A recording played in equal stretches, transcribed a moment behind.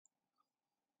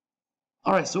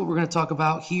All right, so what we're going to talk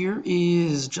about here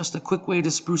is just a quick way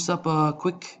to spruce up a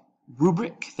quick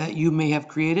rubric that you may have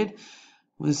created.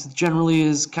 This generally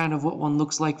is kind of what one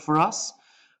looks like for us.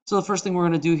 So the first thing we're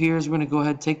going to do here is we're going to go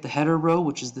ahead and take the header row,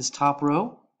 which is this top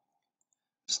row.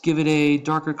 Just give it a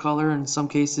darker color. In some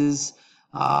cases,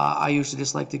 I usually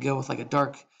just like to go with like a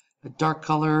dark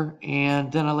color,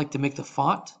 and then I like to make the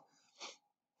font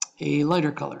a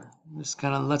lighter color. Just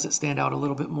kind of lets it stand out a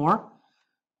little bit more.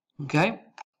 Okay.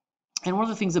 And one of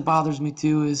the things that bothers me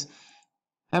too is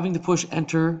having to push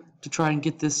enter to try and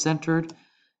get this centered.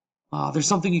 There's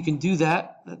something you can do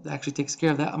that actually takes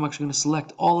care of that. I'm actually going to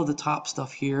select all of the top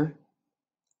stuff here,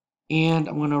 and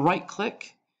I'm going to right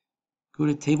click, go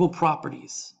to table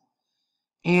properties,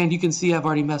 and you can see I've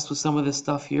already messed with some of this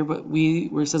stuff here, but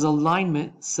where it says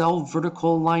alignment, cell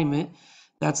vertical alignment,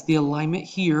 that's the alignment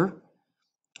here.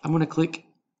 I'm going to click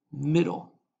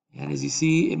middle, and as you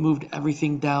see, it moved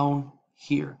everything down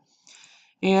here.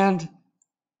 And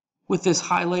with this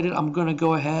highlighted, I'm going to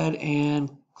go ahead and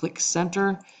click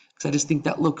center because I just think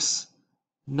that looks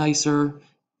nicer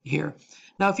here.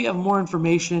 Now, if you have more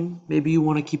information, maybe you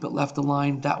want to keep it left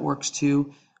aligned, that works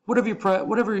too.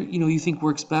 Whatever you think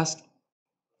works best,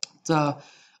 it's an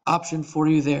option for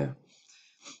you there.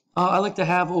 I like to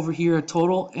have over here a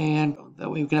total, and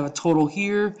that way we can have a total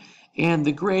here. And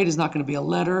the grade is not going to be a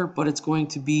letter, but it's going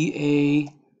to be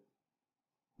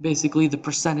basically the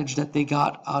percentage that they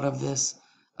got out of this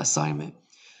assignment.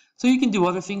 So you can do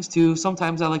other things too.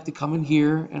 Sometimes I like to come in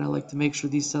here and I like to make sure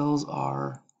these cells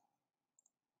are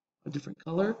a different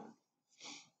color,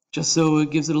 just so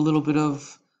it gives it a little bit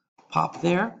of pop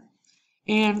there.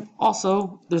 And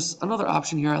also there's another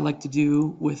option here I like to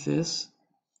do with this.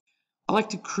 I like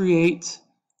to create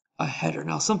a header.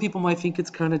 Now some people might think it's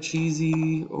kind of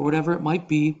cheesy or whatever it might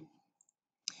be.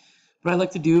 What I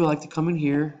like to come in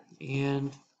here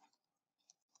and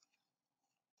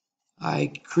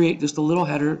I create just a little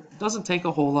header. It doesn't take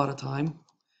a whole lot of time.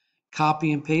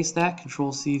 Copy and paste that,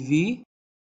 Control-C-V.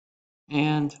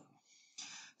 And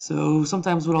so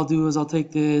sometimes what I'll do is I'll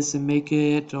take this and make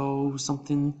it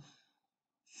something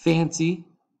fancy.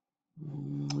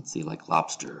 Let's see, like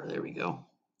lobster. There we go.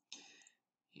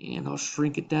 And I'll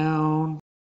shrink it down.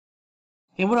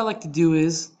 And what I like to do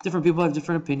is, different people have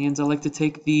different opinions. I like to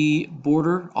take the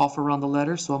border off around the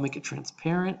letter, so I'll make it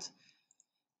transparent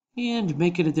and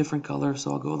make it a different color,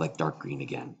 so I'll go like dark green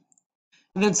again.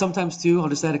 And then sometimes too, I'll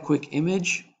just add a quick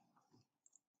image.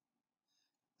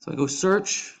 So I go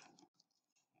search.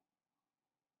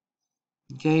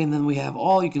 Okay, and then we have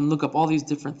you can look up all these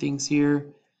different things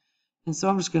here. And so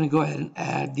I'm just going to go ahead and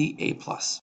add the A+.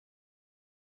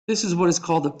 This is what is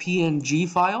called a PNG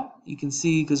file. You can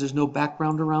see because there's no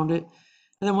background around it.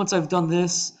 And then once I've done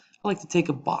this, I like to take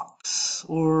a box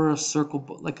or a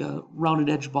circle, like a rounded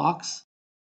edge box.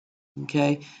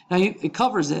 Okay, now it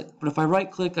covers it, but if I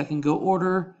right click, I can go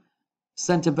order,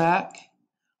 send to back,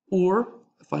 or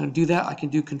if I want to do that, I can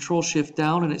do Control Shift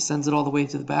down and it sends it all the way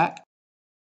to the back.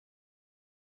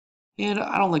 And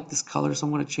I don't like this color, so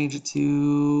I'm going to change it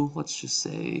to, let's just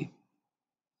say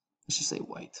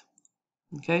white.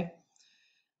 Okay,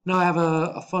 now I have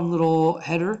a fun little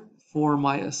header for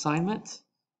my assignment.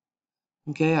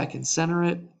 Okay, I can center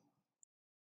it.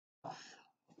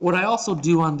 What I also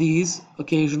do on these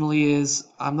occasionally is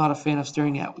I'm not a fan of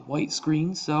staring at white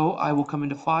screens, so I will come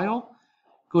into File,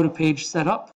 go to Page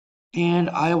Setup,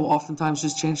 and I will oftentimes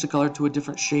just change the color to a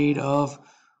different shade of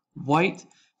white.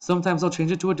 Sometimes I'll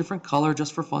change it to a different color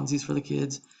just for funsies for the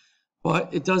kids,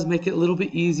 but it does make it a little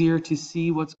bit easier to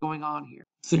see what's going on here.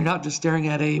 So you're not just staring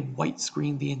at a white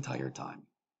screen the entire time.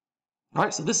 All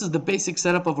right, so this is the basic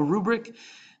setup of a rubric.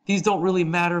 These don't really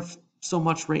matter so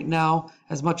much right now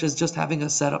as much as just having a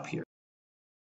setup here.